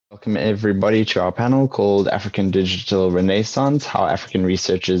Welcome everybody to our panel called African Digital Renaissance, how African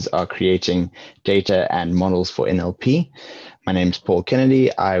researchers are creating data and models for NLP. My name is Paul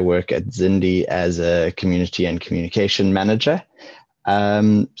Kennedy. I work at Zindi as a community and communication manager.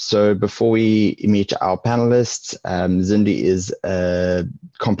 So before we meet our panelists, Zindi is a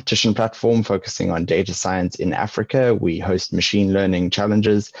competition platform focusing on data science in Africa. We host machine learning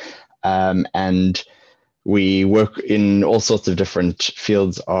challenges and we work in all sorts of different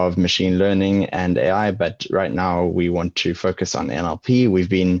fields of machine learning and AI, but right now we want to focus on NLP. We've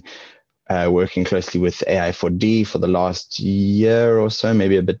been working closely with AI4D for the last year or so,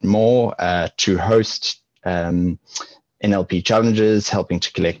 maybe a bit more, to host NLP challenges, helping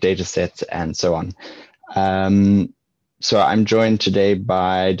to collect data sets and so on. So I'm joined today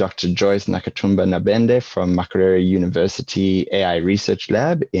by Dr. Joyce Nakatumba-Nabende from Makerere University AI Research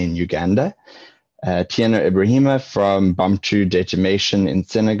Lab in Uganda. Thierno Ibrahima from Bantu Datamation in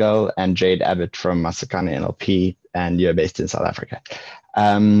Senegal, and Jade Abbott from Masakane NLP, and you're based in South Africa.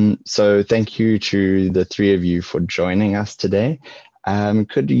 So thank you to the three of you for joining us today.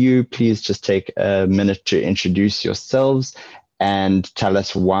 Could you please just take a minute to introduce yourselves and tell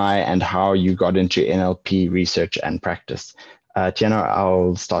us why and how you got into NLP research and practice? Thierno,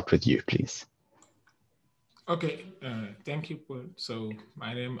 I'll start with you, please. Okay, thank you, Paul. So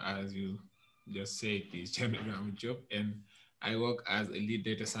my name, as you just said, is Thierno Ibrahima, and I work as a lead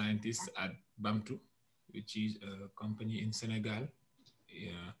data scientist at Bantu, which is a company in Senegal.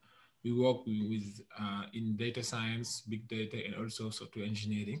 Yeah, we work with in data science, big data, and also software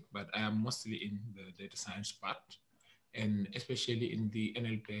engineering, but I am mostly in the data science part, and especially in the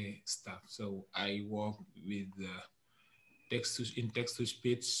NLP stuff. So I work with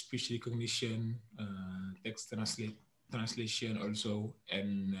text-to-speech, speech recognition, text translation also,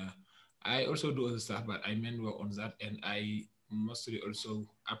 and I also do other stuff, but I mainly work on that, and I mostly also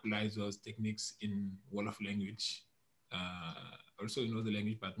apply those techniques in Wolof language, also in other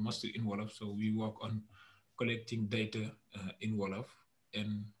language, but mostly in Wolof. So we work on collecting data in Wolof,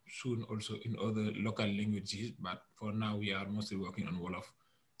 and soon also in other local languages, but for now we are mostly working on Wolof.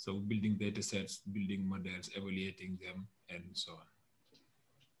 So building data sets, building models, evaluating them, and so on.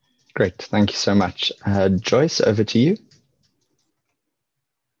 Great, thank you so much. Joyce, over to you.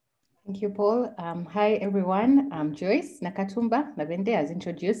 Thank you, Paul. Hi, everyone. I'm Joyce Nakatumba-Nabende, as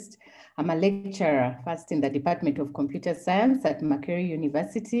introduced. I'm a lecturer, first in the Department of Computer Science at Makerere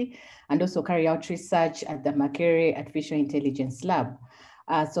University, and also carry out research at the Makerere Artificial Intelligence Lab.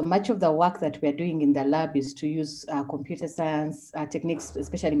 So much of the work that we're doing in the lab is to use computer science techniques,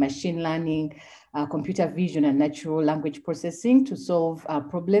 especially machine learning, computer vision, and natural language processing to solve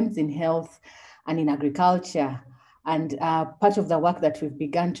problems in health and in agriculture. And part of the work that we've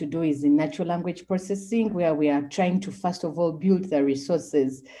begun to do is in natural language processing, where we are trying to, first of all, build the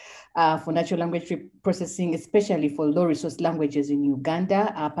resources for natural language processing, especially for low resource languages in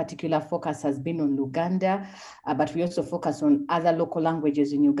Uganda. Our particular focus has been on Luganda, but we also focus on other local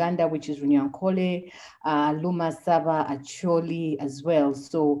languages in Uganda, which is Runyankole, Luma, Saba, Acholi as well.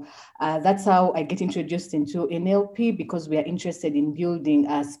 So that's how I get introduced into NLP, because we are interested in building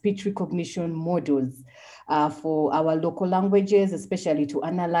speech recognition models for our local languages, especially to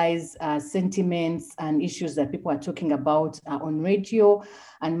analyze sentiments and issues that people are talking about on radio.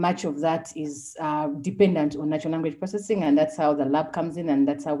 And much of that is dependent on natural language processing. And that's how the lab comes in. And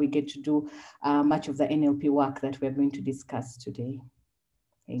that's how we get to do much of the NLP work that we're going to discuss today.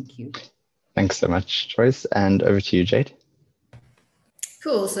 Thank you. Thanks so much, Joyce. And over to you, Jade.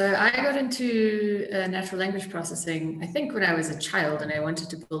 Cool. So I got into natural language processing, I think, when I was a child, and I wanted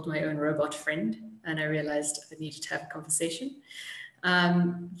to build my own robot friend. And I realized I needed to have a conversation.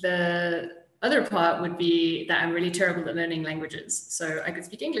 The other part would be that I'm really terrible at learning languages. So I could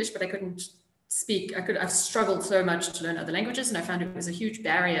speak English, but I couldn't speak. I've struggled so much to learn other languages, and I found it was a huge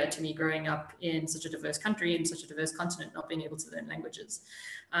barrier to me growing up in such a diverse country, in such a diverse continent, not being able to learn languages.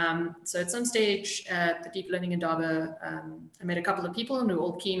 So at some stage at the Deep Learning Indaba, I met a couple of people who were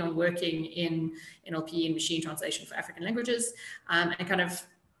all keen on working in NLP and machine translation for African languages. And kind of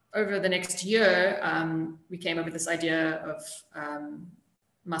over the next year, we came up with this idea of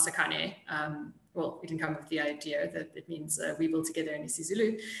Masakane. Well, we didn't come up with the idea that it means we build together in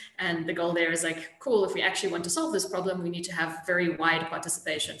isiZulu. And the goal there is like, cool, if we actually want to solve this problem, we need to have very wide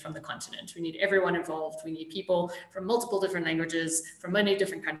participation from the continent. We need everyone involved. We need people from multiple different languages, from many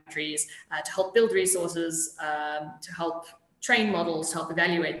different countries, to help build resources, to help train models, to help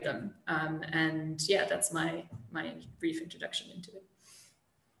evaluate them. And yeah, that's my brief introduction into it.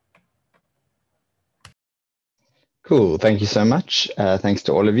 Cool. Thank you so much. Thanks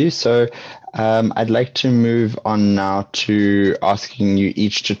to all of you. So I'd like to move on now to asking you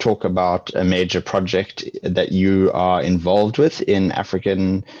each to talk about a major project that you are involved with in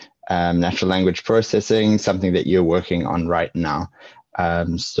African natural language processing, something that you're working on right now.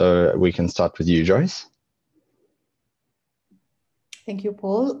 So we can start with you, Joyce. Thank you,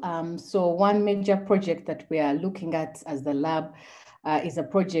 Paul. So one major project that we are looking at as the lab is a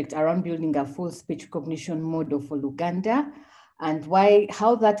project around building a full speech recognition model for Luganda. And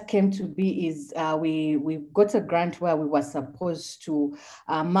how that came to be is we got a grant where we were supposed to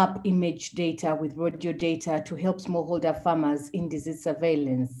map image data with radio data to help smallholder farmers in disease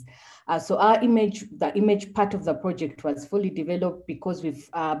surveillance. So the image part of the project was fully developed because we've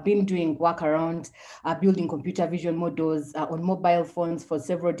been doing work around building computer vision models on mobile phones for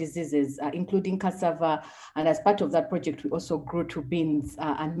several diseases, including cassava. And as part of that project, we also grew to beans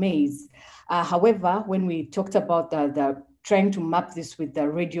and maize. However, when we talked about the trying to map this with the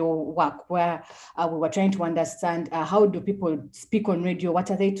radio work, where we were trying to understand how do people speak on radio,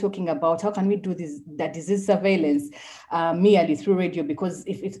 what are they talking about, how can we do the disease surveillance merely through radio? Because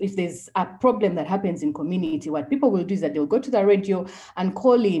if there's a problem that happens in community, what people will do is that they'll go to the radio and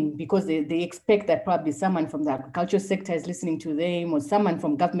call in because they expect that probably someone from the agricultural sector is listening to them or someone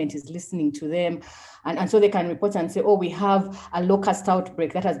from government is listening to them. And so they can report and say, oh, we have a locust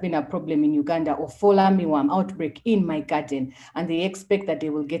outbreak that has been a problem in Uganda, or fall armyworm outbreak in my garden, and they expect that they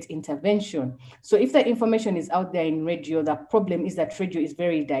will get intervention. So if the information is out there in radio, the problem is that radio is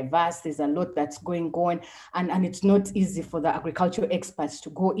very diverse. There's a lot that's going on, and it's not easy for the agricultural experts to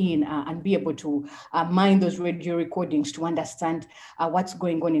go in and be able to mine those radio recordings to understand what's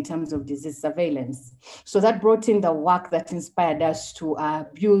going on in terms of disease surveillance. So that brought in the work that inspired us to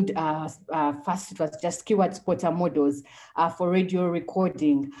build, first it was just keyword spotter models for radio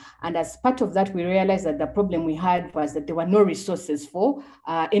recording. And as part of that, we realized that the problem we had was that there were no resources for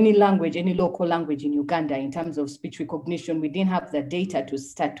any language, any local language in Uganda in terms of speech recognition. We didn't have the data to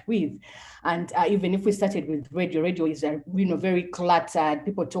start with. And even if we started with radio is very cluttered.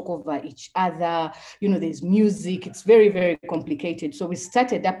 People talk over each other. There's music. It's very, very complicated. So we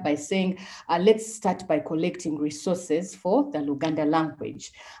started up by saying, let's start by collecting resources for the Luganda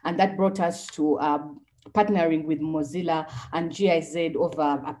language. And that brought us to partnering with Mozilla and GIZ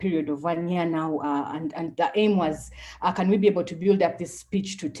over a period of 1 year now. And the aim was, can we be able to build up this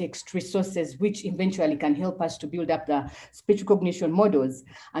speech to text resources, which eventually can help us to build up the speech recognition models.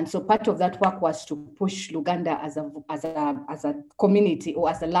 And so part of that work was to push Luganda as a community, or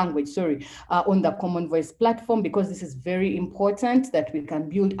as a language, on the Common Voice platform, because this is very important that we can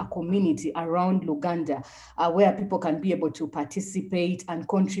build a community around Luganda where people can be able to participate and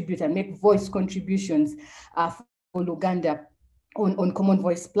contribute and make voice contributions for Luganda on Common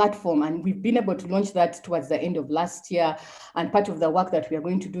Voice platform. And we've been able to launch that towards the end of last year. And part of the work that we are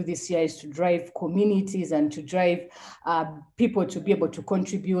going to do this year is to drive communities and to drive people to be able to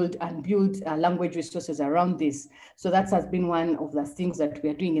contribute and build language resources around this. So that has been one of the things that we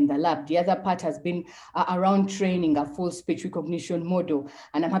are doing in the lab. The other part has been around training a full speech recognition model.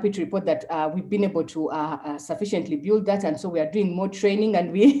 And I'm happy to report that we've been able to sufficiently build that. And so we are doing more training,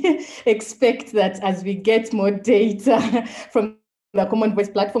 and we expect that as we get more data from the Common Voice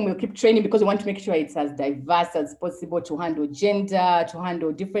platform, we'll keep training, because we want to make sure it's as diverse as possible to handle gender, to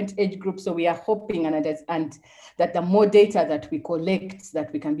handle different age groups. So we are hoping and that the more data that we collect,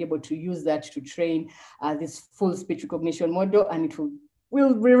 that we can be able to use that to train this full speech recognition model, and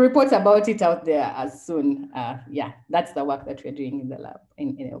we'll report about it out there as soon. Yeah, that's the work that we're doing in the lab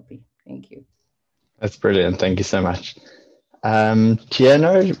in NLP. Thank you. That's brilliant. Thank you so much.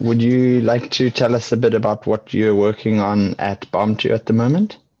 Thierno, would you like to tell us a bit about what you're working on at Bantu at the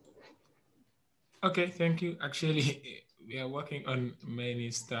moment? Okay, thank you. Actually, we are working on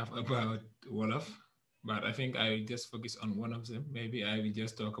many stuff about Wolof, but I think I will just focus on one of them. Maybe I will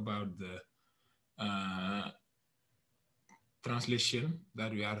just talk about the translation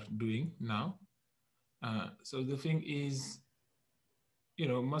that we are doing now. So the thing is,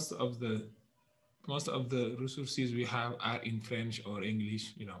 most of the resources we have are in French or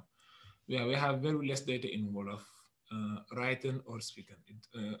English. We have very less data in Wolof, written or spoken.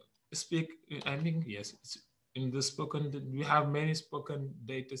 I think yes, it's in the spoken. We have many spoken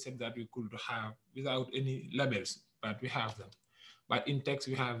data set that we could have without any labels, but we have them. But in text,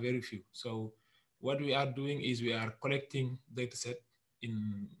 we have very few. So what we are doing is we are collecting data set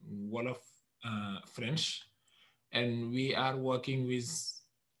in Wolof, French, and we are working with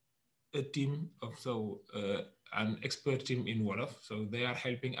a team of an expert team in Wolof. So they are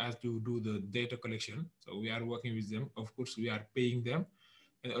helping us to do the data collection. So we are working with them. Of course, we are paying them.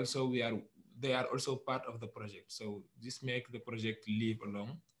 And also they are also part of the project. So this makes the project live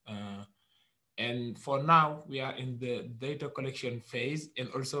along. And for now, we are in the data collection phase and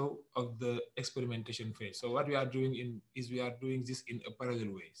also of the experimentation phase. So what we are doing is we are doing this in a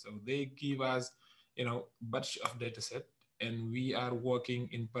parallel way. So they give us, batch of data set, and we are working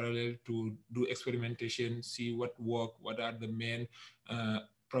in parallel to do experimentation, see what work, what are the main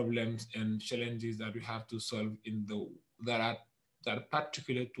problems and challenges that we have to solve that are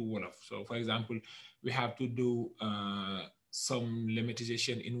particular to Wolof. So for example, we have to do some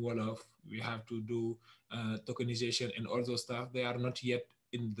lemmatization in Wolof, we have to do tokenization and all those stuff. They are not yet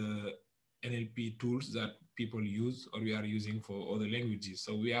in the NLP tools that people use or we are using for other languages.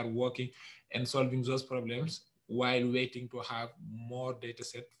 So we are working and solving those problems while waiting to have more data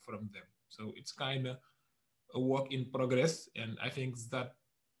set from them. So it's kind of a work in progress. And I think that,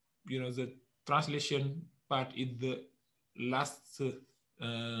 the translation part is the last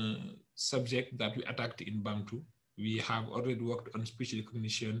subject that we attacked in Bantu. We have already worked on speech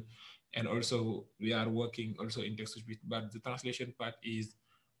recognition, and also we are working also in text-to-speech, but the translation part is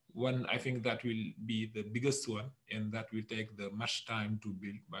one, I think that will be the biggest one, and that will take the much time to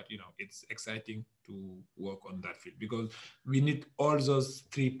build, but it's exciting to work on that field because we need all those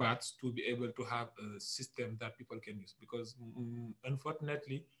three parts to be able to have a system that people can use, because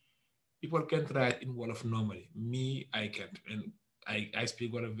unfortunately, people can't write in Wolof normally. Me, I can't, and I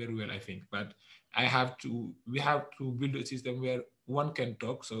speak Wolof very well, I think, but we have to build a system where one can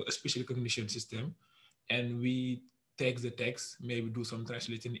talk, so a speech recognition system, and we take the text, maybe do some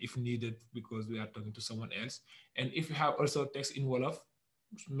translating if needed because we are talking to someone else. And if you have also text in Wolof,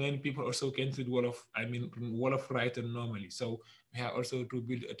 many people also can read Wolof written normally. So we have also to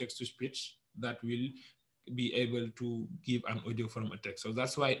build a text-to-speech that will be able to give an audio from a text. So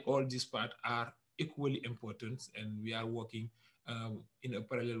that's why all these parts are equally important, and we are working in a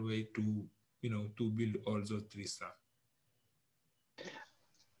parallel way to build all those three stuff.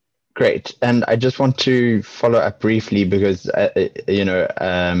 Great. And I just want to follow up briefly because,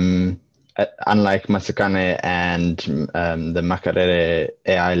 unlike Masakane and the Makerere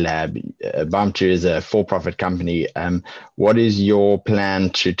AI Lab, Bantu is a for-profit company. What is your plan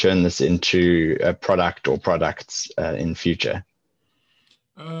to turn this into a product or products in future?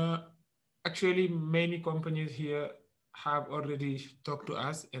 Actually, many companies here have already talked to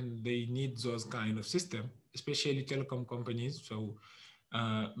us, and they need those kind of system, especially telecom companies. So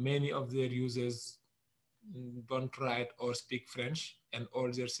many of their users don't write or speak French, and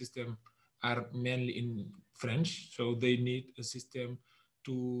all their systems are mainly in French. So they need a system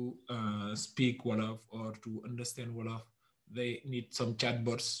to speak Wolof or to understand Wolof. They need some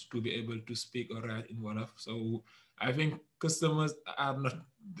chatbots to be able to speak or write in Wolof. So I think customers are not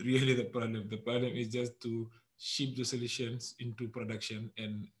really the problem. The problem is just to ship the solutions into production.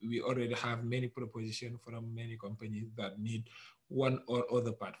 And we already have many propositions from many companies that need one or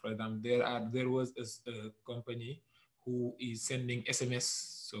other part. For example, there was a company who is sending SMS.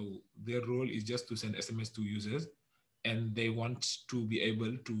 So their role is just to send SMS to users, and they want to be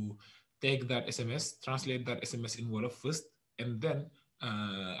able to take that SMS, translate that SMS in Wolof first, and then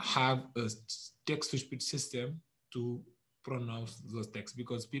have a text-to-speech system to pronounce those texts,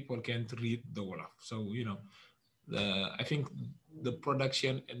 because people can't read the Wolof. So, I think the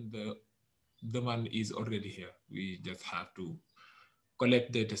production and the demand is already here. We just have to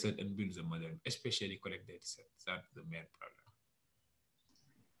collect data set and build the model, especially collect data sets. That's the main problem.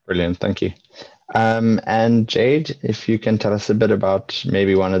 Brilliant, thank you. And Jade, if you can tell us a bit about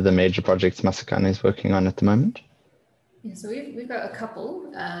maybe one of the major projects Masakane is working on at the moment. Yeah, so we've got a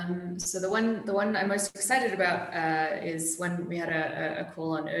couple. So the one I'm most excited about is one we had a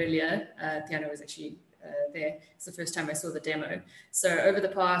call on earlier. Thierno was actually there. It's the first time I saw the demo. So over the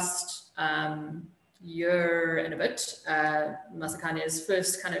past year and a bit, Masakane's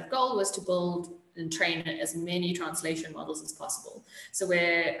first kind of goal was to build and train as many translation models as possible. So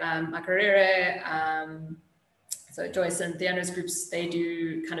where Makerere, so Joyce and Thierno's groups, they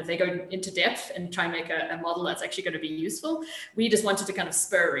go into depth and try and make a model that's actually going to be useful. We just wanted to kind of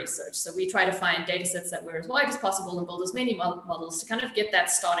spur research. So we try to find data sets that were as wide as possible and build as many models to kind of get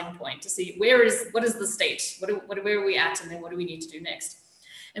that starting point to see what is the state, where are we at, and then what do we need to do next.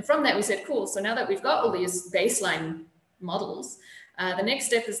 And from that we said, cool, so now that we've got all these baseline models, the next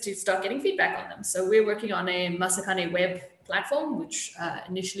step is to start getting feedback on them. So we're working on a Masakane web platform, which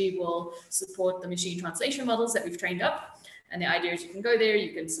initially will support the machine translation models that we've trained up. And the idea is you can go there,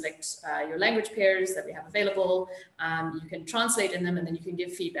 you can select your language pairs that we have available, you can translate in them, and then you can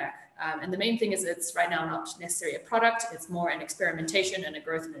give feedback. And the main thing is it's right now not necessarily a product, it's more an experimentation and a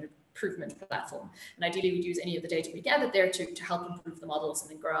growth and improvement platform. And ideally we'd use any of the data we gathered there to help improve the models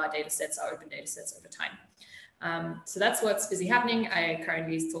and then grow our data sets, our open data sets over time. So that's what's busy happening. I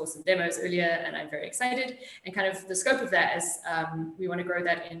currently saw some demos earlier and I'm very excited. And kind of the scope of that is we want to grow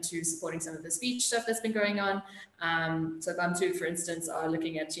that into supporting some of the speech stuff that's been going on. So Bantu, for instance, are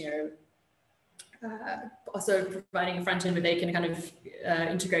looking at, also providing a front end where they can kind of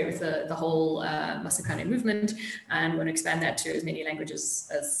integrate with the whole Masakane movement, and want to expand that to as many languages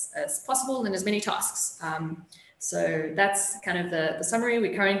as possible and as many tasks. So that's kind of the summary. We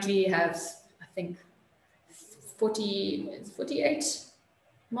currently have, I think, 48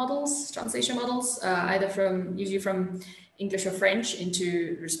 models, translation models, usually from English or French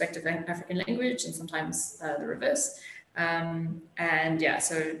into respective African language, and sometimes the reverse. And yeah,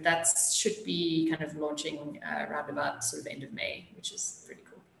 so that should be kind of launching around about sort of end of May, which is pretty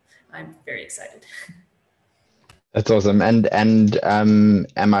cool. I'm very excited. That's awesome. And am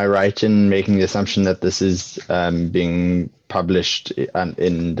I right in making the assumption that this is being published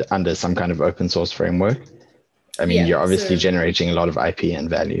under some kind of open source framework? I mean, you're obviously generating a lot of IP and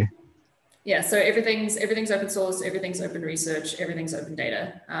value. Yeah, so everything's open source, everything's open research, everything's open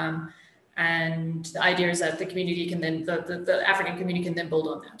data. And the idea is that the community can then, the African community can then build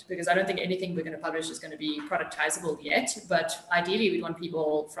on that, because I don't think anything we're going to publish is going to be productizable yet, but ideally we want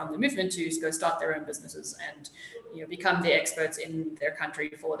people from the movement to go start their own businesses and become the experts in their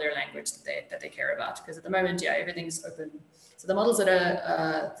country for their language that they care about. Because at the moment, yeah, everything's open. So the models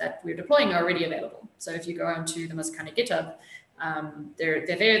that we're deploying are already available. So if you go onto the Masakane GitHub,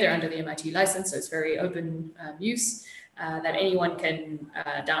 they're under the MIT license, so it's very open use. That anyone can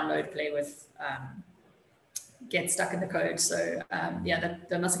download, play with, get stuck in the code. So yeah,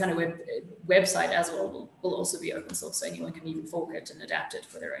 the Masakane website as well will also be open source, so anyone can even fork it and adapt it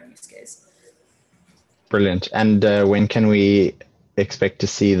for their own use case. Brilliant. And when can we expect to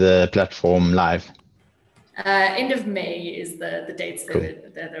see the platform live? End of May is the dates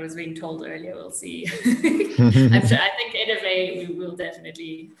that I was being told earlier. We'll see. I'm sure. I think end of May we will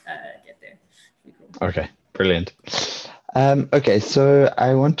definitely get there. Cool. Okay, brilliant. Okay, so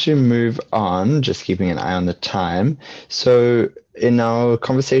I want to move on, just keeping an eye on the time. So in our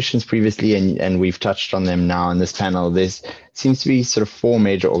conversations previously, and we've touched on them now in this panel, there seems to be sort of 4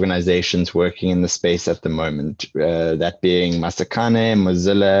 major organizations working in the space at the moment, that being Masakane,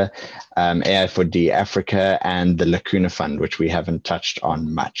 Mozilla, AI4D Africa, and the Lacuna Fund, which we haven't touched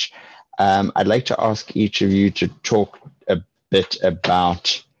on much. I'd like to ask each of you to talk a bit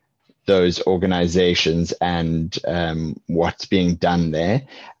about those organizations and what's being done there.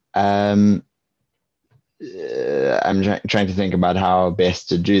 I'm trying to think about how best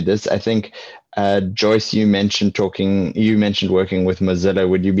to do this. I think, Joyce, you mentioned working with Mozilla.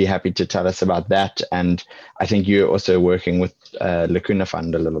 Would you be happy to tell us about that? And I think you're also working with Lacuna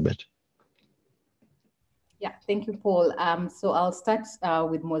Fund a little bit. Yeah, thank you, Paul. So I'll start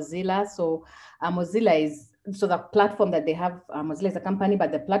with Mozilla. So Mozilla is the platform that they have. Mozilla is a company,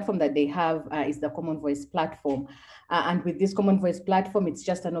 but the platform that they have is the Common Voice platform. And with this Common Voice platform, it's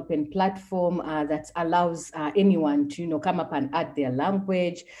just an open platform that allows anyone to come up and add their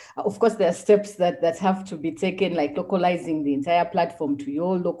language. Of course, there are steps that have to be taken, like localizing the entire platform to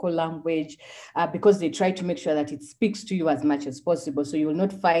your local language, because they try to make sure that it speaks to you as much as possible. So you will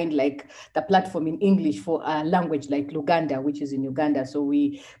not find like the platform in English for a language like Luganda, which is in Uganda. So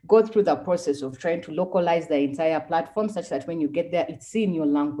we go through the process of trying to localize the entire platform such that when you get there, it's in your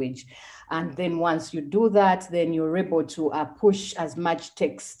language. And then once you do that, then you're able to push as much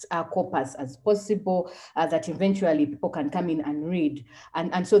text corpus as possible that eventually people can come in and read.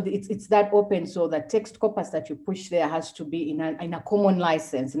 And so it's that open. So the text corpus that you push there has to be in a common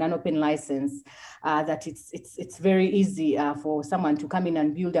license, in an open license, that it's very easy for someone to come in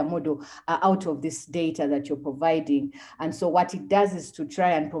and build a model out of this data that you're providing. And so what it does is to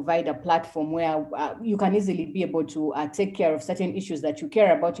try and provide a platform where you can easily be able to take care of certain issues that you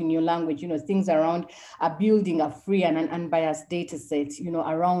care about in your language, things around building a free and an unbiased data set,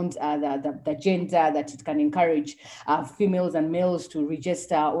 around the gender, that it can encourage females and males to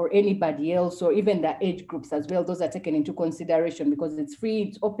register, or anybody else, or even the age groups as well. Those are taken into consideration because it's free,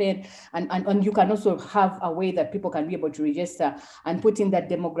 it's open, and you can also have a way that people can be able to register and put in that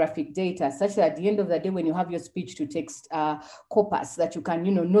demographic data, such that at the end of the day, when you have your speech to text corpus, that you can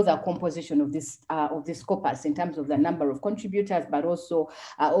know the composition of this corpus in terms of the number of contributors, but also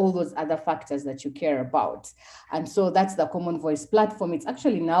all those other factors that you care about. And so that's the Common Voice platform. It's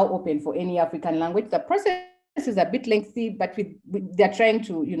actually now open for any African language. The process is a bit lengthy, but they're trying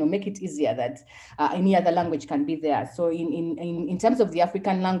to, make it easier that any other language can be there. So in terms of the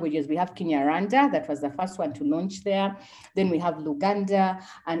African languages, we have Kinyarwanda, that was the first one to launch there. Then we have Luganda,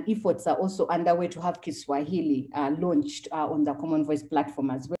 and efforts are also underway to have Kiswahili launched on the Common Voice platform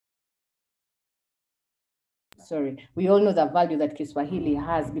as well. We all know the value that Kiswahili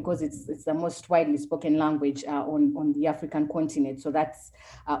has because it's the most widely spoken language on the African continent. So that's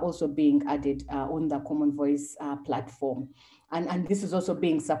also being added on the Common Voice platform. And this is also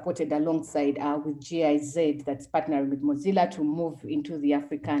being supported alongside with GIZ, that's partnering with Mozilla to move into the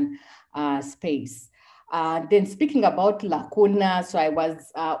African space. Then speaking about Lacuna, so I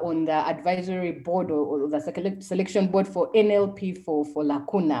was on the advisory board or the selection board for NLP for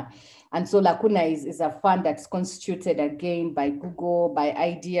Lacuna. And so Lacuna is a fund that's constituted again by Google, by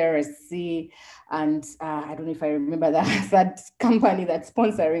IDRC, and I don't know if I remember that company that's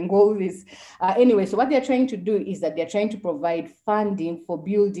sponsoring all this. Anyway, so what they're trying to do is that they're trying to provide funding for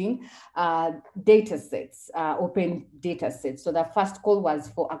building data sets, open data sets. So the first call was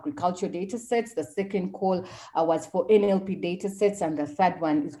for agriculture data sets. The second call was for NLP data sets. And the third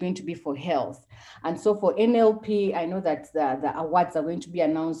one is going to be for health. And so for NLP, I know that the awards are going to be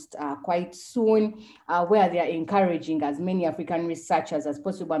announced quite soon, where they are encouraging as many African researchers as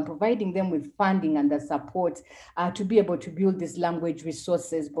possible and providing them with funding and the support to be able to build these language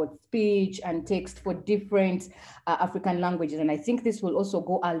resources, both speech and text for different African languages. And I think this will also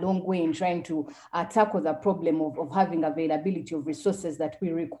go a long way in trying to tackle the problem of having availability of resources that we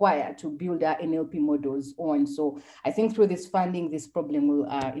require to build our NLP models on. So I think through this funding, this problem will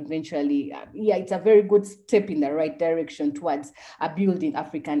eventually, it's a very good step in the right direction towards building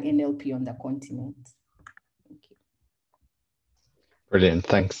African NLP on the continent. Thank you. Brilliant,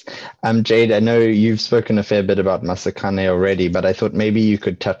 thanks. Jade, I know you've spoken a fair bit about Masakane already, but I thought maybe you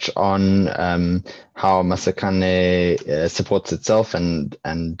could touch on how Masakane supports itself and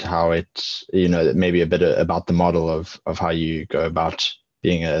how it, maybe a bit about the model of how you go about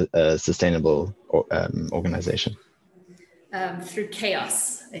being a sustainable organization. Through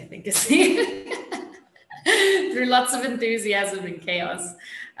chaos, I think is through lots of enthusiasm and chaos.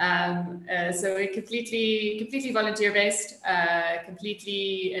 So we're completely volunteer-based,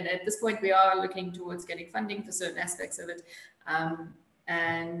 and at this point we are looking towards getting funding for certain aspects of it,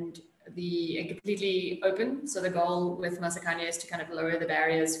 and completely open. So the goal with Masakane is to kind of lower the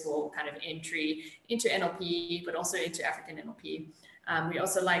barriers for kind of entry into NLP, but also into African NLP. We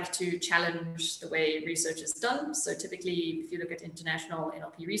also like to challenge the way research is done. So typically, if you look at international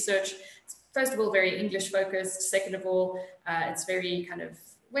NLP research, it's first of all very English focused. Second of all, it's very kind of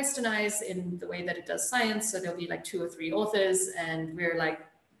westernized in the way that it does science. So there'll be like 2 or 3 authors, and we're like,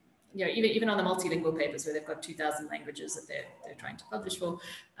 even on the multilingual papers where they've got 2,000 languages that they're trying to publish for,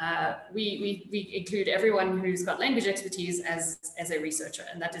 we include everyone who's got language expertise as a researcher,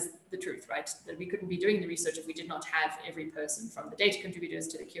 and that is the truth, right? That we couldn't be doing the research if we did not have every person, from the data contributors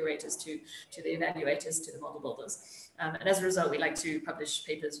to the curators to the evaluators to the model builders. And as a result, we like to publish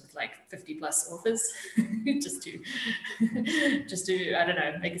papers with like 50 plus authors, just to I don't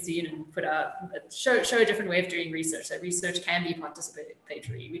know, make a scene and put out, show a different way of doing research. That research can be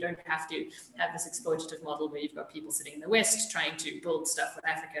participatory. We don't have to have this exploitative model where you've got people sitting in the West trying to build stuff with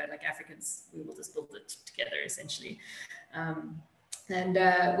Africa, like Africans. We will just build it together, essentially. And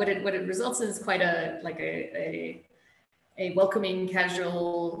what it results in is quite a welcoming,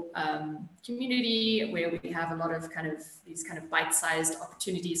 casual community where we have a lot of these bite-sized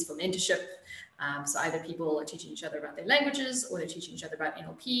opportunities for mentorship. So either people are teaching each other about their languages, or they're teaching each other about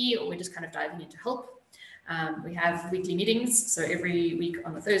NLP, or we're just kind of diving into help. We have weekly meetings. So every week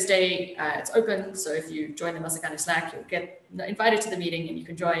on a Thursday, it's open. So if you join the Masakane Slack, you'll get invited to the meeting and you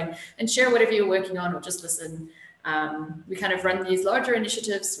can join and share whatever you're working on, or just listen. We kind of run these larger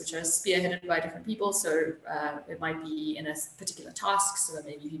initiatives, which are spearheaded by different people. So it might be in a particular task. So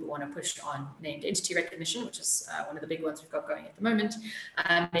maybe people want to push on named entity recognition, which is one of the big ones we've got going at the moment.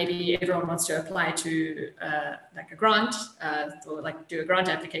 Maybe everyone wants to apply to like a grant or like do a grant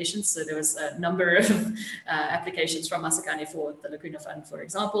application. So there was a number of applications from Masakane for the Lacuna Fund, for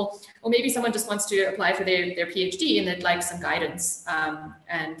example. Or maybe someone just wants to apply for their PhD and they'd like some guidance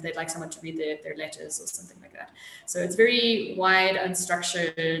and they'd like someone to read their letters or something like that. So it's very wide,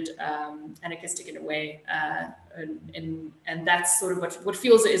 unstructured, anarchistic in a way, and that's sort of what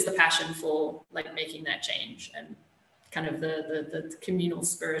fuels it is the passion for like making that change and kind of the communal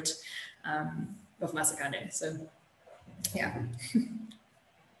spirit of Masakane. So, yeah.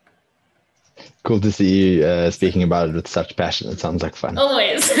 Cool to see you speaking about it with such passion. It sounds like fun.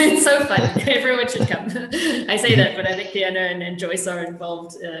 Always. It's so fun. Everyone should come. I say that, but I think Thierno and Joyce are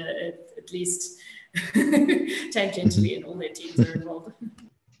involved at least tangentially, and all their teams are involved.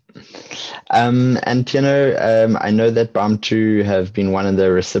 And I know that Bantu have been one of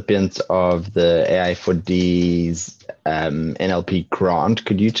the recipients of the AI4D's NLP grant.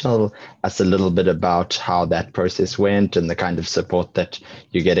 Could you tell us a little bit about how that process went and the kind of support that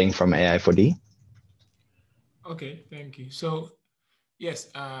you're getting from AI4D? Okay, thank you. So, yes,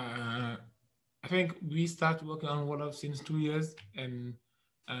 I think we started working on Wolof since 2 years, and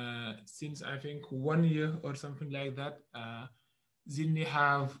since I think 1 year or something like that, Zindi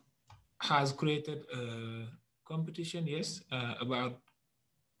has created a competition, yes, about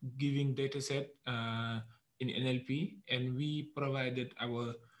giving data set in NLP, and we provided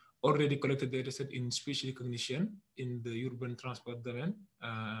our already collected data set in speech recognition in the urban transport domain.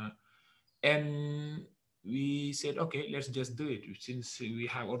 And we said, okay, let's just do it, since we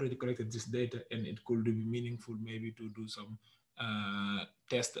have already collected this data, and it could be meaningful maybe to do some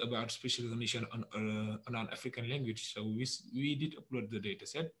test about speech recognition on an African language. So we did upload the data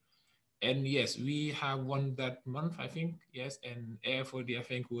set. And yes, we have won that month, I think, yes. And AI4D, I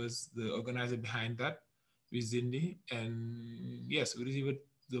think, was the organizer behind that with Zindi. And yes, we received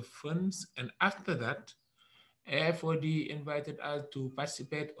the funds. And after that, AI4D invited us to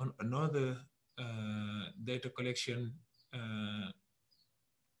participate on another data collection.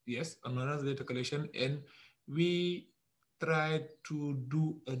 Yes, on another data collection. And we tried to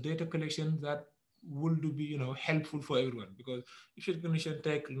do a data collection that would be, helpful for everyone, because if recognition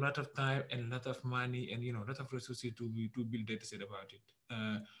take a lot of time and a lot of money and, a lot of resources to build data set about it.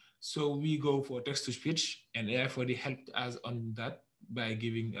 So we go for text to speech, and AI4D helped us on that by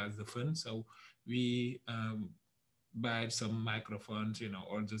giving us the funds. So we buy some microphones,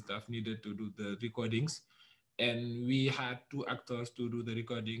 all the stuff needed to do the recordings. And we had 2 actors to do the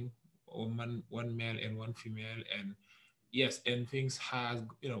recording, one male and one female. And yes, and things has,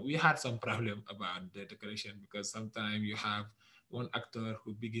 we had some problem about data collection, because sometimes you have one actor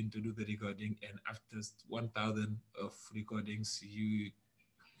who begin to do the recording, and after 1,000 of recordings, he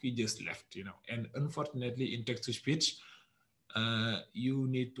just left, And unfortunately, in text to speech, you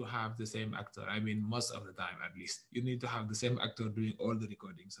need to have the same actor. I mean, most of the time, at least, you need to have the same actor doing all the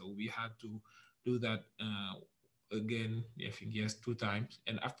recordings. So we had to do that again, I think, yes, 2 times.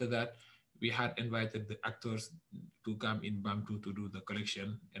 And after that, we had invited the actors to come in Bantu to do the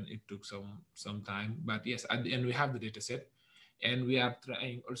collection, and it took some time. But yes, at the end, we have the data set, and we are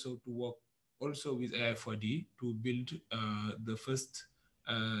trying also to work also with AI4D to build the first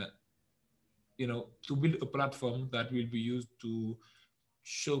to build a platform that will be used to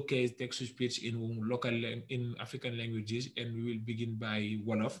showcase text-to-speech in in African languages. And we will begin by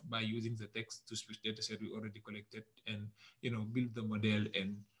Wolof, by using the text-to-speech dataset we already collected, and build the model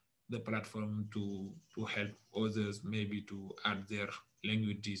and the platform to help others maybe to add their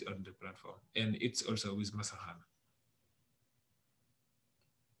languages on the platform. And it's also with Masahan.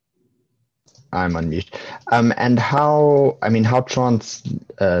 I'm on mute. And how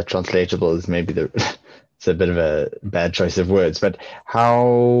translatable is maybe it's a bit of a bad choice of words, but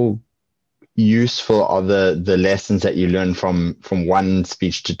how useful are the lessons that you learn from one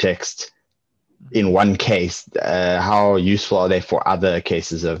speech to text in one case? How useful are they for other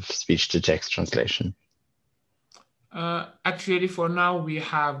cases of speech to text translation? Actually, for now, we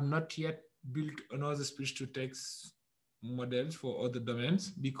have not yet built another speech to text models for other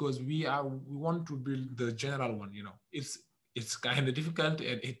domains, because we want to build the general one. It's kind of difficult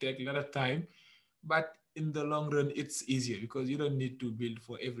and it takes a lot of time, but in the long run, it's easier, because you don't need to build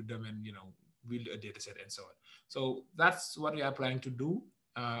for every domain, build a data set and so on. So that's what we are planning to do.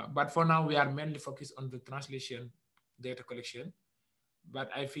 But for now, we are mainly focused on the translation data collection.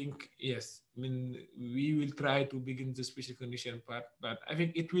 But I think, yes, we will try to begin the speech recognition part, but I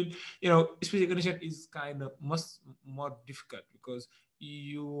think it will, speech recognition is kind of more difficult, because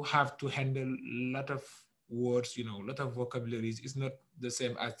you have to handle a lot of words, a lot of vocabularies. It's not the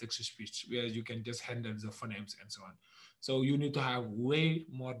same as text-to-speech, where you can just handle the phonemes and so on. So you need to have way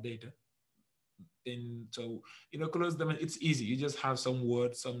more data. And so in a closed domain, it's easy. You just have some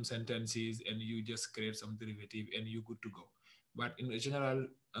words, some sentences, and you just create some derivative, and you're good to go. But in a general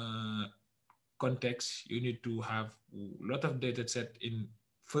context, you need to have a lot of data set in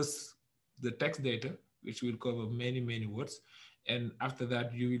first the text data, which will cover many, many words. And after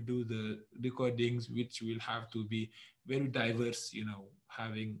that, you will do the recordings, which will have to be very diverse,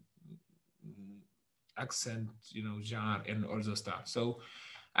 having accent, genre, and all those stuff. So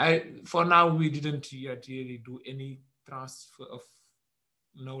for now, we didn't yet really do any transfer of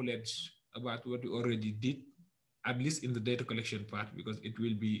knowledge about what we already did, at least in the data collection part, because it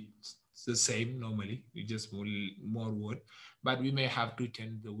will be the same normally. We just more word, but we may have to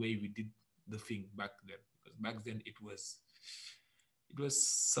change the way we did the thing back then, because back then it was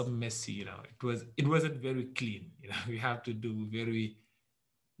some messy, it wasn't very clean. We have to do very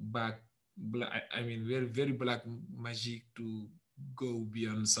very, very black magic to go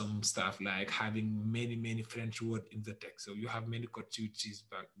beyond some stuff like having many French words in the text. So you have many continuities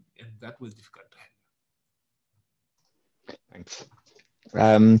back, and that was difficult to handle. Thanks.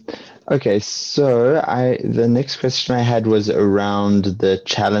 Okay, so the next question I had was around the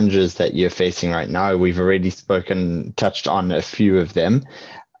challenges that you're facing right now. We've already touched on a few of them.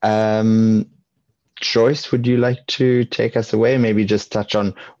 Joyce, would you like to take us away? Maybe just touch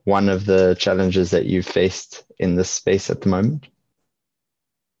on one of the challenges that you've faced in this space at the moment.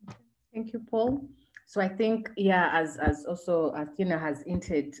 Thank you, Paul. So I think, yeah, as also Thierno has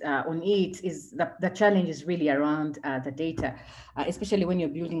hinted on it, is the challenge is really around the data, especially when you're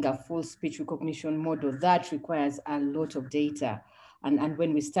building a full speech recognition model that requires a lot of data. And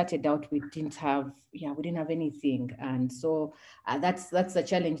when we started out, we didn't have anything. And so that's the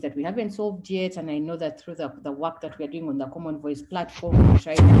challenge that we haven't solved yet. And I know that through the work that we're doing on the Common Voice platform, we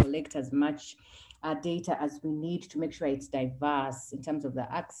try to collect as much data as we need to make sure it's diverse in terms of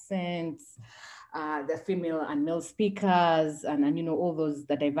the accents, the female and male speakers, and all those,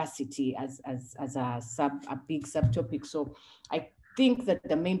 the diversity as a big subtopic. So I think that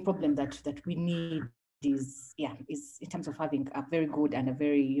the main problem that we need is in terms of having a very good and a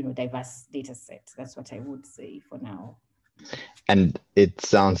very diverse data set. That's what I would say for now. And it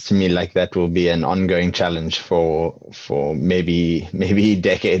sounds to me like that will be an ongoing challenge for maybe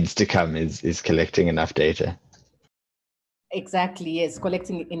decades to come, is collecting enough data. Exactly, yes,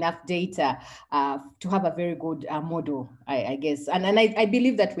 collecting enough data to have a very good model, I guess. And I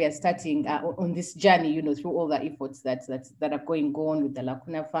believe that we are starting on this journey, through all the efforts that are going on with the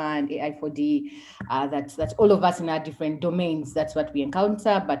Lacuna Fund, AI4D, that's all of us in our different domains. That's what we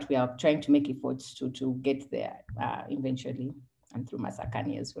encounter, but we are trying to make efforts to get there eventually, and through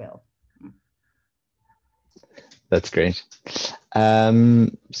Masakani as well. That's great.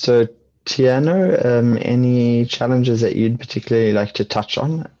 So Thierno, any challenges that you'd particularly like to touch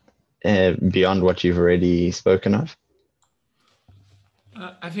on beyond what you've already spoken of?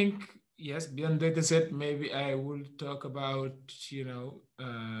 I think, yes, beyond data set, maybe I will talk about,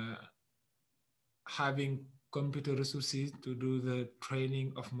 having computer resources to do the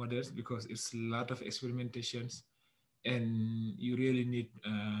training of models, because it's a lot of experimentations and you really need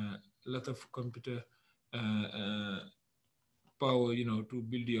a lot of computer power, to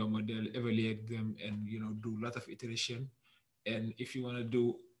build your model, evaluate them, and do a lot of iteration. And if you want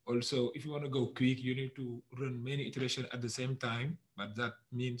to go quick, you need to run many iterations at the same time, but that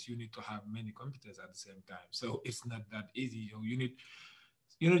means you need to have many computers at the same time. So it's not that easy.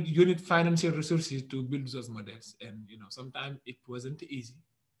 You need financial resources to build those models, and sometimes it wasn't easy,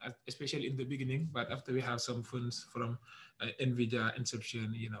 especially in the beginning. But after we have some funds from NVIDIA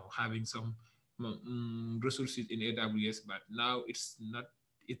Inception, having some resources in AWS, but now it's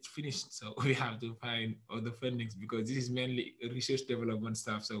finished. So we have to find other fundings, because this is mainly research development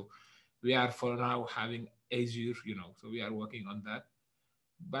stuff. So we are for now having Azure, so we are working on that.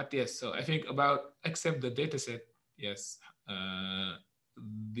 But yes, so I think except the data set, yes,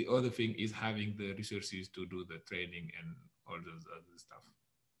 the other thing is having the resources to do the training and all those other stuff.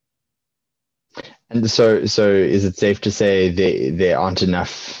 And so is it safe to say there aren't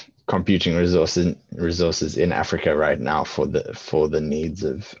enough computing resources in Africa right now for the needs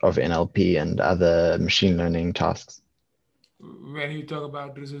of NLP and other machine learning tasks? When you talk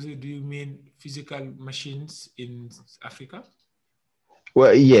about resources, do you mean physical machines in Africa?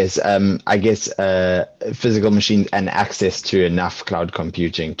 Well, yes, I guess physical machines and access to enough cloud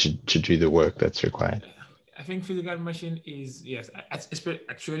computing to do the work that's required. I think physical machine is, yes.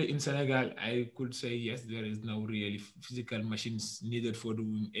 Actually, in Senegal, I could say yes, there is no really physical machines needed for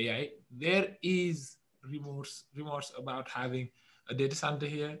doing AI. There is remorse about having a data center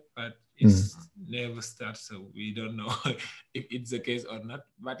here, but it's never started, so we don't know if it's the case or not.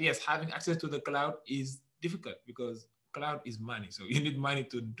 But yes, having access to the cloud is difficult, because cloud is money. So you need money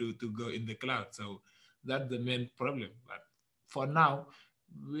to go in the cloud. So that's the main problem. But for now,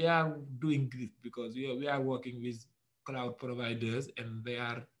 we are doing great, because we are working with cloud providers and they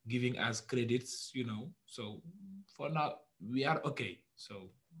are giving us credits, So for now, we are okay. So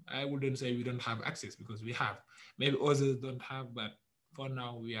I wouldn't say we don't have access, because we have. Maybe others don't have, but for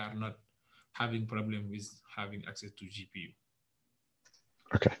now, we are not having problem with having access to GPU.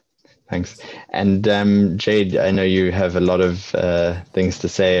 Okay. Thanks. And Jade, I know you have a lot of things to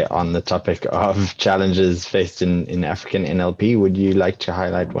say on the topic of challenges faced in African NLP. Would you like to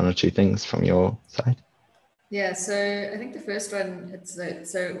highlight one or two things from your side? Yeah, so I think the first one, it's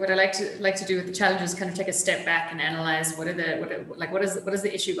so what I like to do with the challenge is kind of take a step back and analyze what is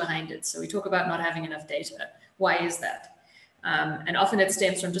the issue behind it. So we talk about not having enough data. Why is that? And often it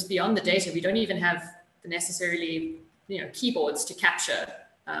stems from just beyond the data. We don't even have the necessarily keyboards to capture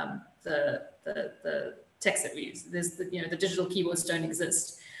the text that we use. There's the digital keyboards don't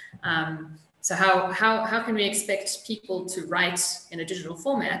exist. So how can we expect people to write in a digital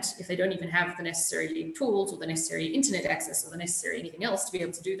format if they don't even have the necessary tools or the necessary internet access or the necessary anything else to be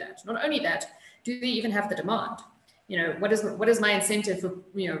able to do that? Not only that, do they even have the demand? What is my incentive for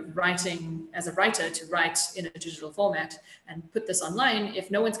writing as a writer to write in a digital format and put this online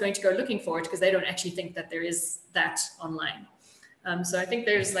if no one's going to go looking for it because they don't actually think that there is that online? So I think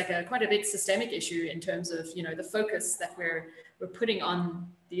there's like quite a big systemic issue in terms of the focus that we're putting on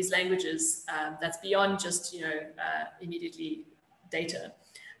these languages that's beyond just immediately data.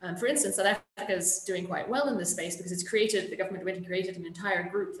 For instance, South Africa is doing quite well in this space because the government went and created an entire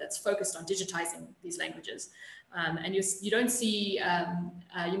group that's focused on digitizing these languages. And you don't see,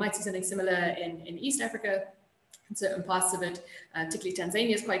 you might see something similar in East Africa, in certain parts of it, particularly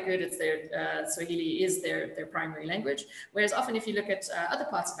Tanzania is quite good. It's their Swahili is their primary language. Whereas often if you look at other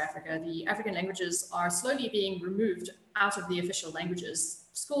parts of Africa, the African languages are slowly being removed out of the official languages.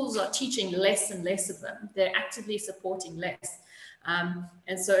 Schools are teaching less and less of them. They're actively supporting less.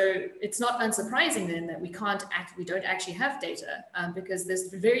 And so it's not unsurprising then that we don't actually have data because there's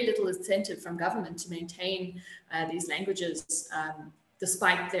very little incentive from government to maintain these languages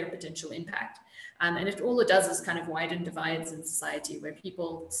despite their potential impact. And all it does is kind of widen divides in society where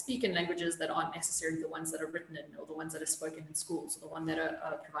people speak in languages that aren't necessarily the ones that are written in or the ones that are spoken in schools or the one that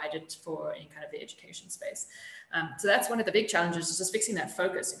are provided for in kind of the education space. So that's one of the big challenges, is just fixing that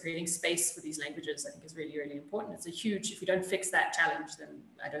focus and creating space for these languages, I think is really, really important. It's a huge, if you don't fix that challenge, then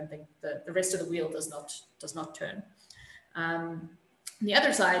I don't think the rest of the wheel does not turn. The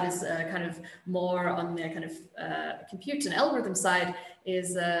other side is kind of more on the kind of compute and algorithm side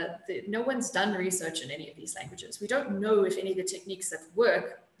is no one's done research in any of these languages. We don't know if any of the techniques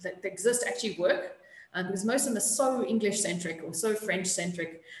that exist actually work because most of them are so English-centric or so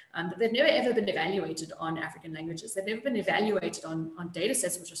French-centric that they've never ever been evaluated on African languages. They've never been evaluated on data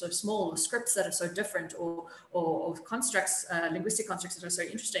sets which are so small or scripts that are so different or constructs, linguistic constructs that are so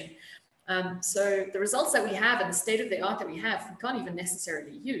interesting. So the results that we have and the state of the art that we have, we can't even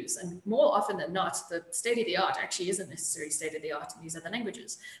necessarily use. And more often than not, the state of the art actually isn't necessarily state of the art in these other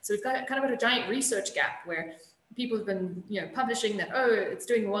languages. So we've got kind of a giant research gap where people have been publishing that, oh, it's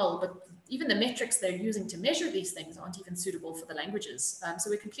doing well, but even the metrics they're using to measure these things aren't even suitable for the languages. So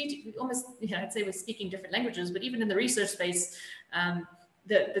we almost, I'd say we're speaking different languages, but even in the research space,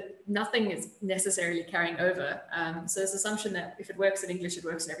 nothing is necessarily carrying over. So this assumption that if it works in English, it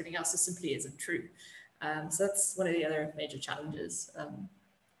works in everything else, this simply isn't true. So that's one of the other major challenges.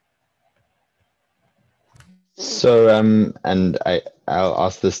 So, and I'll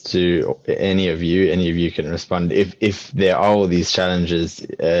ask this to any of you can respond. If there are all these challenges,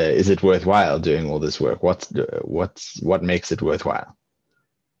 is it worthwhile doing all this work? What makes it worthwhile?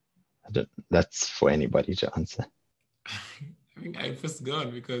 That's for anybody to answer. I think I first go on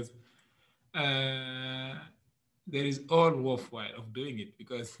because there is all worthwhile of doing it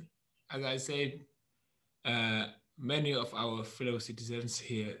because, as I said, many of our fellow citizens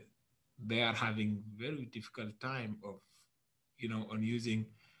here, they are having very difficult time of, on using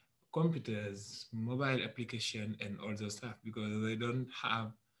computers, mobile application, and all those stuff because they don't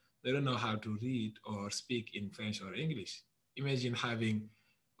know how to read or speak in French or English. Imagine having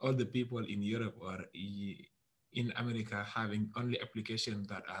all the people in Europe or in America having only applications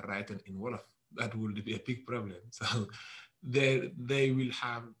that are written in Wolof. That would be a big problem. So they will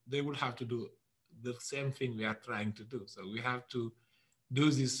have to do the same thing we are trying to do. So we have to do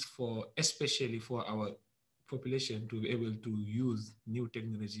this especially for our population to be able to use new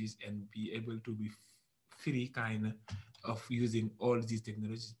technologies and be able to be free kind of using all these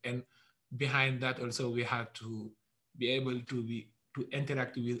technologies. And behind that also we have to be able to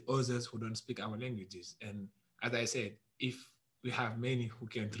interact with others who don't speak our languages. And as I said, if we have many who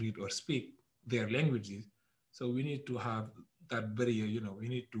can't read or speak their languages, so we need to have that barrier, we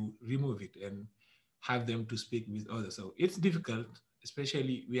need to remove it and have them to speak with others. So it's difficult,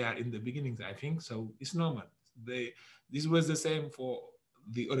 especially we are in the beginnings, I think, so it's normal. This was the same for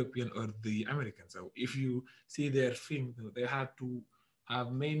the European or the American. So if you see their thing, they have to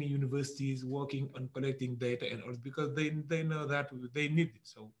have many universities working on collecting data and all because they know that they need it.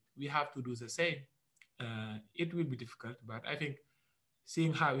 So we have to do the same. It will be difficult, but I think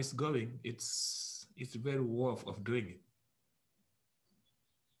seeing how it's going, it's very worth of doing it.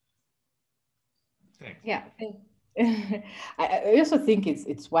 Thanks. Yeah. I also think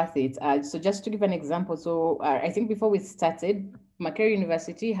it's worth it. So just to give an example, so I think before we started, Makerere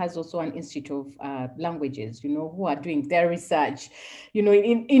University has also an Institute of Languages, who are doing their research, in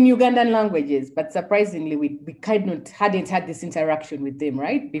Ugandan languages. But surprisingly, we hadn't had this interaction with them,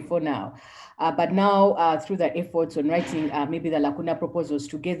 right, before now. But now, through the efforts on writing maybe the Lacuna proposals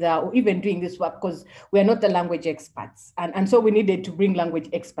together, or even doing this work, because we are not the language experts. And so we needed to bring language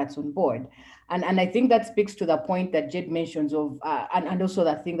experts on board. And I think that speaks to the point that Jade mentions of, and also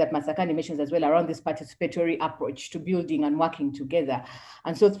the thing that Masakani mentions as well around this participatory approach to building and working together.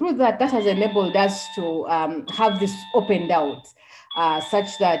 And so through that has enabled us to have this opened out,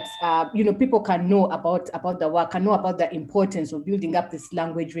 such that people can know about the work, can know about the importance of building up these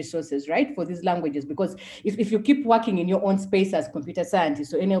language resources, right, for these languages. Because if you keep working in your own space as computer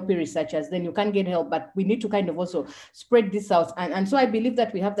scientists or NLP researchers, then you can't get help. But we need to kind of also spread this out. And so I believe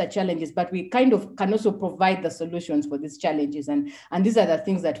that we have the challenges, but we kind of can also provide the solutions for these challenges. And these are the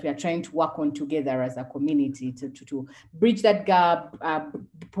things that we are trying to work on together as a community to bridge that gap,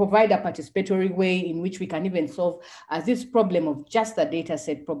 provide a participatory way in which we can even solve this problem of just the data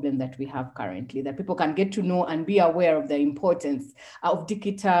set problem that we have currently, that people can get to know and be aware of the importance of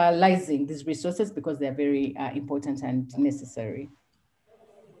digitalizing these resources, because they're very important and necessary.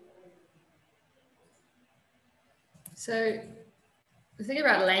 So the thing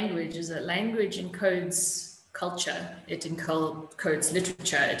about language is that language encodes culture, it encodes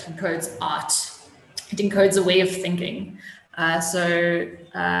literature, it encodes art, it encodes a way of thinking. Sophie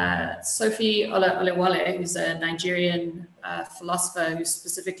Olewale, who's a Nigerian philosopher who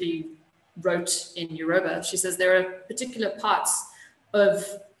specifically wrote in Yoruba, she says there are particular parts of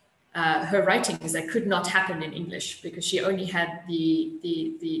her writings that could not happen in English, because she only had the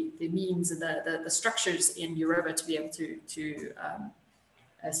means and the structures in Yoruba to be able to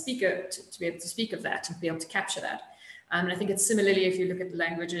be able to speak of that and be able to capture that. And I think it's similarly, if you look at the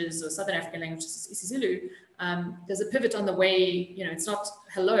languages or Southern African languages, isiZulu, there's a pivot on the way, it's not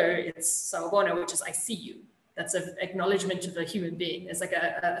hello, it's sawubona, which is I see you. That's an acknowledgement of a human being. There's like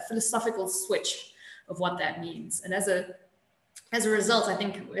a philosophical switch of what that means. And as a result, I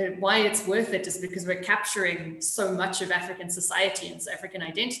think why it's worth it is because we're capturing so much of African society and African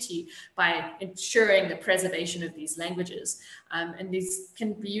identity by ensuring the preservation of these languages. And these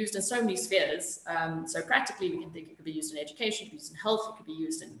can be used in so many spheres. So practically, we can think it could be used in education, it could be used in health, it could be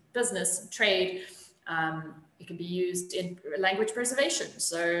used in business and trade. It can be used in language preservation.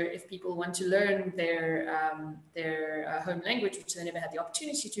 So if people want to learn their home language, which they never had the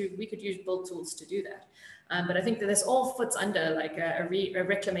opportunity to, we could build tools to do that. But I think that this all fits under like a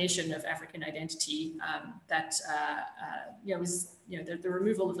reclamation of African identity the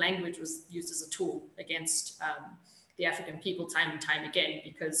removal of language was used as a tool against the African people time and time again,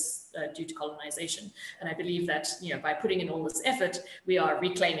 because due to colonization. And I believe that, by putting in all this effort, we are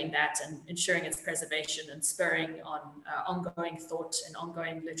reclaiming that and ensuring its preservation and spurring on ongoing thought and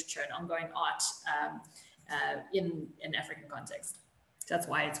ongoing literature and ongoing art in an African context. So that's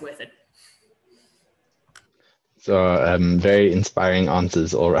why it's worth it. So very inspiring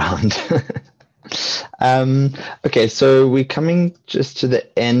answers all around. Okay, so we're coming just to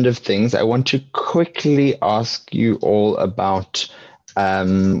the end of things. I want to quickly ask you all about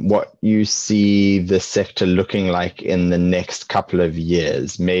what you see the sector looking like in the next couple of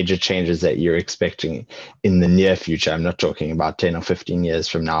years, major changes that you're expecting in the near future. I'm not talking about 10 or 15 years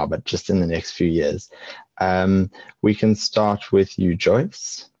from now, but just in the next few years. We can start with you,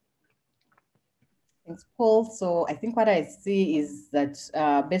 Joyce. Thanks, Paul. So I think what I see is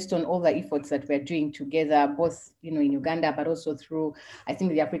that based on all the efforts that we're doing together, both in Uganda, but also through, I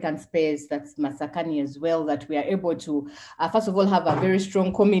think, the African space, that's Masakani as well, that we are able to, first of all, have a very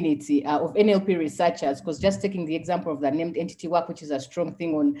strong community of NLP researchers, because just taking the example of the named entity work, which is a strong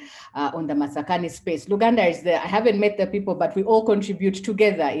thing on the Masakani space. Luganda is there. I haven't met the people, but we all contribute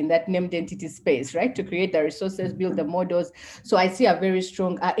together in that named entity space, right, to create the resources, build the models. So I see a very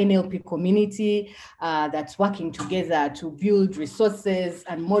strong NLP community that's working together to build resources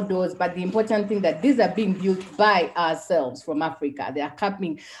and models. But the important thing that these are being built by ourselves from Africa. They are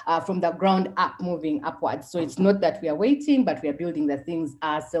coming from the ground up, moving upwards. So it's not that we are waiting, but we are building the things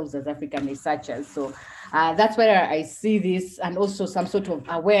ourselves as African researchers. So that's where I see this, and also some sort of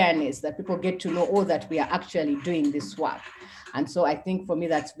awareness that people get to know, that we are actually doing this work. And so I think for me,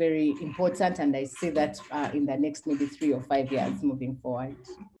 that's very important. And I see that in the next maybe 3 or 5 years moving forward.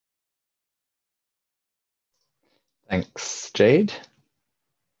 Thanks, Jade.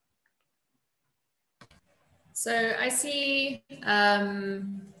 So I see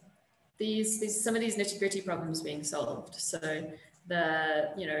some of these nitty-gritty problems being solved. So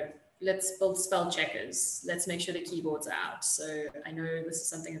let's build spell checkers. Let's make sure the keyboards are out. So I know this is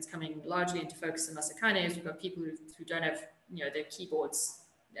something that's coming largely into focus in Masakhane, is we've got people who don't have, their keyboards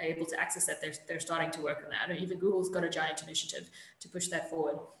able to access that. They're starting to work on that. And even Google's got a giant initiative to push that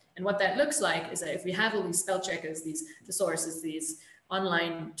forward. And what that looks like is that if we have all these spell checkers, these thesauruses, these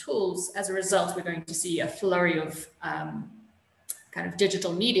online tools, as a result, we're going to see a flurry of kind of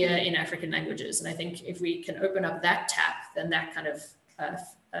digital media in African languages. And I think if we can open up that tap, then that kind of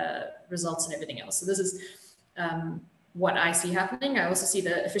results in everything else. So this is what I see happening. I also see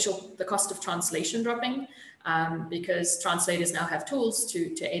the cost of translation dropping because translators now have tools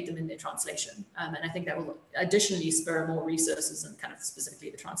to aid them in their translation. And I think that will additionally spur more resources in kind of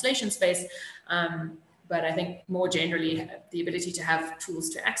specifically the translation space. But I think more generally, the ability to have tools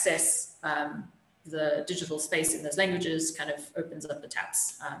to access the digital space in those languages kind of opens up the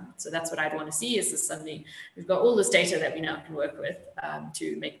taps. So that's what I'd want to see, is that suddenly we've got all this data that we now can work with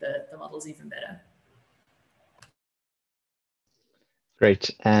to make the models even better.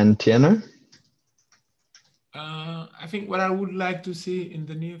 Great. And Thierno? I think what I would like to see in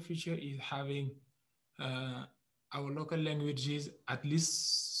the near future is having our local languages, at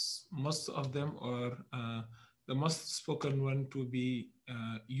least most of them, or the most spoken one, to be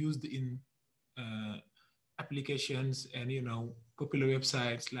used in applications and popular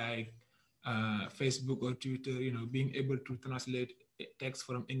websites like Facebook or Twitter, being able to translate text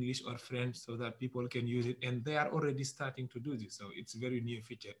from English or French so that people can use it. And they are already starting to do this. So it's very near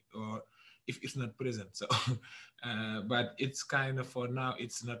future, or if it's not present. So, but it's kind of, for now,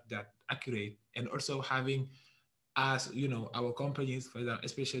 it's not that accurate. And also having, as our companies, for example,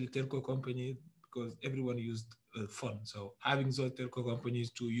 especially telco companies, because everyone used phone. So having those telco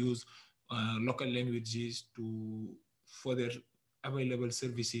companies to use local languages for their available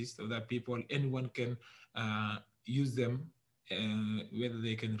services, so that anyone can use them, whether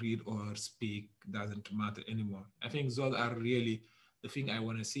they can read or speak doesn't matter anymore. I think those are really the thing I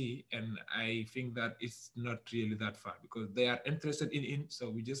want to see, and I think that it's not really that far because they are interested in it. So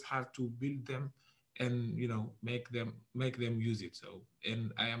we just have to build them and make them use it. So,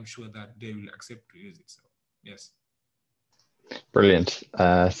 and I am sure that they will accept to use it. So yes. Brilliant.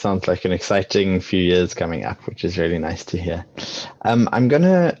 Sounds like an exciting few years coming up, which is really nice to hear. I'm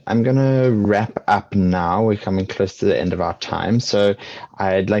gonna wrap up now. We're coming close to the end of our time, so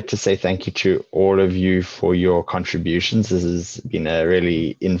I'd like to say thank you to all of you for your contributions. This has been a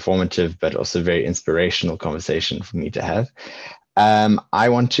really informative but also very inspirational conversation for me to have. I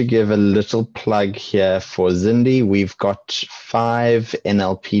want to give a little plug here for Zindi. We've got 5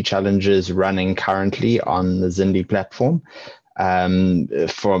 NLP challenges running currently on the Zindi platform. That's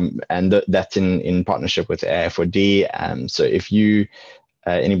in partnership with AI4D. So if you,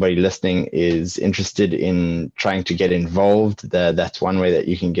 anybody listening, is interested in trying to get involved, that's one way that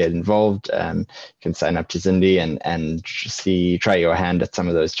you can get involved. You can sign up to Zindi and try your hand at some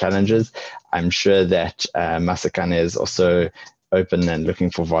of those challenges. I'm sure that Masakhane is also open and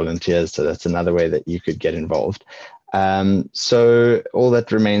looking for volunteers, so that's another way that you could get involved. So all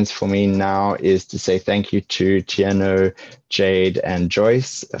that remains for me now is to say thank you to Thierno, Jade, and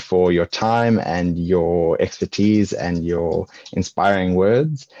Joyce for your time and your expertise and your inspiring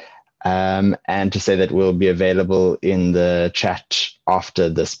words. And to say that we'll be available in the chat after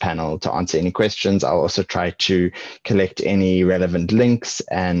this panel to answer any questions. I'll also try to collect any relevant links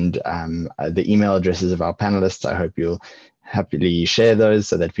and the email addresses of our panelists. I hope you'll happily share those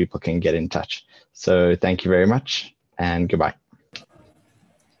so that people can get in touch. So thank you very much and goodbye.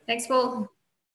 Thanks, Paul.